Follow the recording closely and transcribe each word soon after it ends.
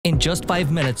In just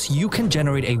 5 minutes, you can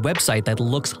generate a website that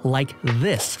looks like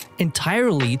this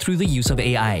entirely through the use of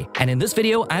AI. And in this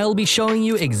video, I'll be showing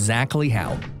you exactly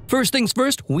how. First things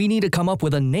first, we need to come up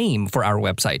with a name for our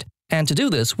website. And to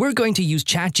do this, we're going to use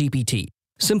ChatGPT.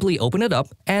 Simply open it up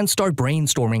and start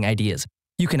brainstorming ideas.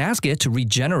 You can ask it to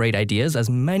regenerate ideas as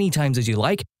many times as you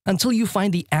like until you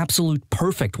find the absolute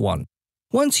perfect one.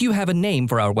 Once you have a name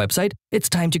for our website, it's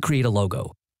time to create a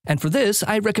logo. And for this,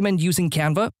 I recommend using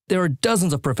Canva. There are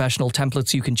dozens of professional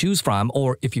templates you can choose from,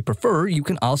 or if you prefer, you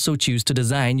can also choose to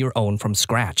design your own from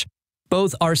scratch.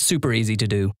 Both are super easy to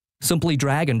do. Simply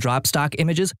drag and drop stock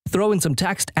images, throw in some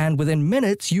text, and within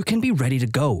minutes, you can be ready to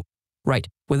go. Right,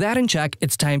 with that in check,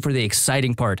 it's time for the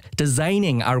exciting part,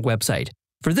 designing our website.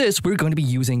 For this, we're going to be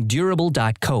using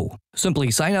Durable.co.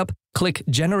 Simply sign up, click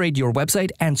Generate Your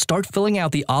Website, and start filling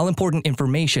out the all-important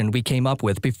information we came up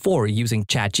with before using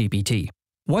ChatGPT.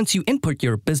 Once you input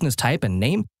your business type and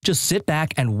name, just sit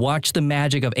back and watch the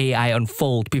magic of AI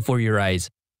unfold before your eyes.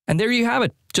 And there you have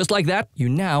it. Just like that, you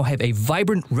now have a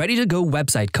vibrant, ready-to-go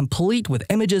website complete with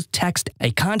images, text,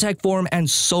 a contact form, and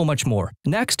so much more.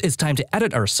 Next, it's time to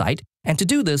edit our site. And to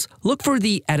do this, look for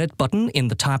the Edit button in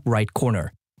the top right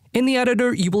corner. In the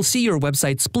editor, you will see your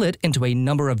website split into a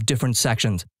number of different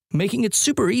sections, making it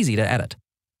super easy to edit.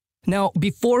 Now,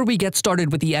 before we get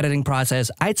started with the editing process,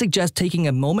 I'd suggest taking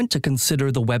a moment to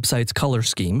consider the website's color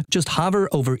scheme. Just hover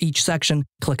over each section,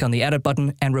 click on the Edit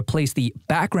button, and replace the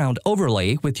background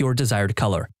overlay with your desired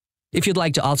color. If you'd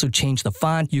like to also change the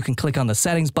font, you can click on the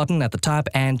Settings button at the top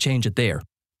and change it there.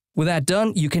 With that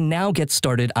done, you can now get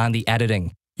started on the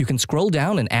editing. You can scroll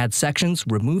down and add sections,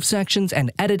 remove sections,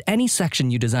 and edit any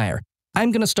section you desire.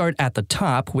 I'm going to start at the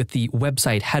top with the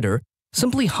website header.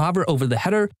 Simply hover over the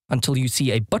header until you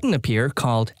see a button appear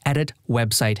called Edit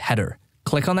Website Header.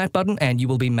 Click on that button and you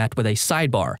will be met with a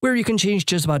sidebar where you can change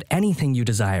just about anything you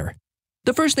desire.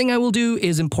 The first thing I will do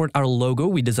is import our logo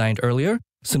we designed earlier.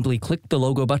 Simply click the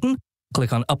logo button,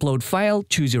 click on Upload File,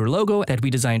 choose your logo that we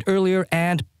designed earlier,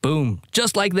 and boom!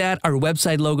 Just like that, our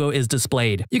website logo is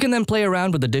displayed. You can then play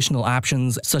around with additional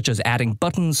options such as adding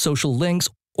buttons, social links,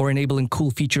 or enabling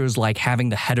cool features like having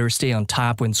the header stay on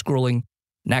top when scrolling.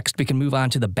 Next, we can move on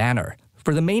to the banner.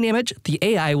 For the main image, the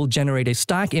AI will generate a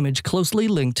stock image closely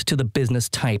linked to the business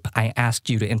type I asked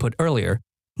you to input earlier.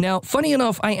 Now, funny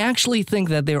enough, I actually think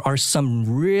that there are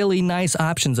some really nice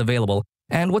options available,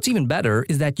 and what's even better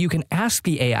is that you can ask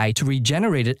the AI to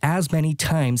regenerate it as many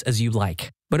times as you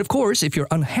like. But of course, if you're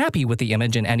unhappy with the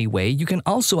image in any way, you can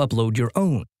also upload your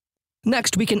own.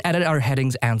 Next, we can edit our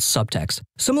headings and subtext.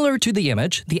 Similar to the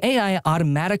image, the AI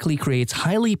automatically creates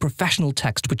highly professional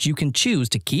text which you can choose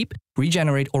to keep,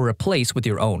 regenerate, or replace with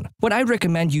your own. What I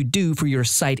recommend you do for your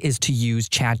site is to use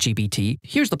ChatGPT.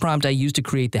 Here's the prompt I used to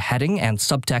create the heading and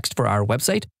subtext for our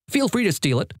website. Feel free to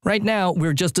steal it. Right now,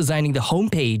 we're just designing the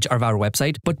homepage of our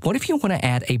website, but what if you want to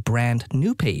add a brand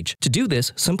new page? To do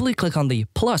this, simply click on the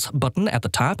plus button at the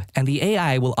top, and the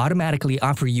AI will automatically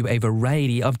offer you a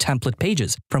variety of template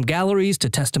pages, from galleries to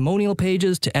testimonial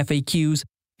pages to FAQs.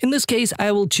 In this case,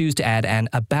 I will choose to add an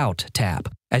About tab.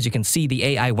 As you can see, the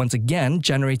AI once again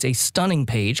generates a stunning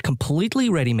page completely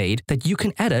ready-made that you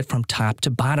can edit from top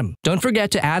to bottom. Don't forget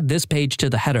to add this page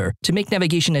to the header to make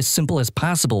navigation as simple as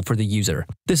possible for the user.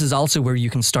 This is also where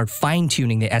you can start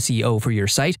fine-tuning the SEO for your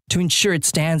site to ensure it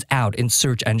stands out in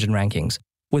search engine rankings.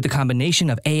 With the combination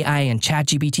of AI and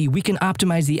ChatGPT, we can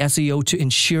optimize the SEO to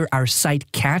ensure our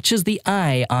site catches the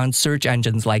eye on search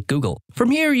engines like Google.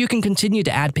 From here, you can continue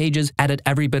to add pages, edit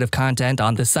every bit of content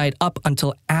on the site up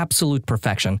until absolute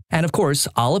perfection. And of course,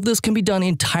 all of this can be done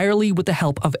entirely with the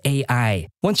help of AI.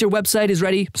 Once your website is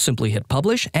ready, simply hit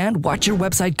publish and watch your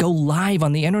website go live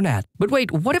on the internet. But wait,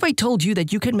 what if I told you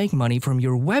that you can make money from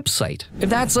your website? If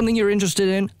that's something you're interested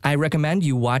in, I recommend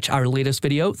you watch our latest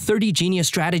video, 30 Genius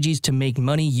Strategies to Make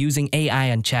Money Using AI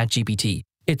and ChatGPT.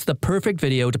 It's the perfect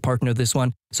video to partner this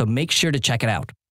one, so make sure to check it out.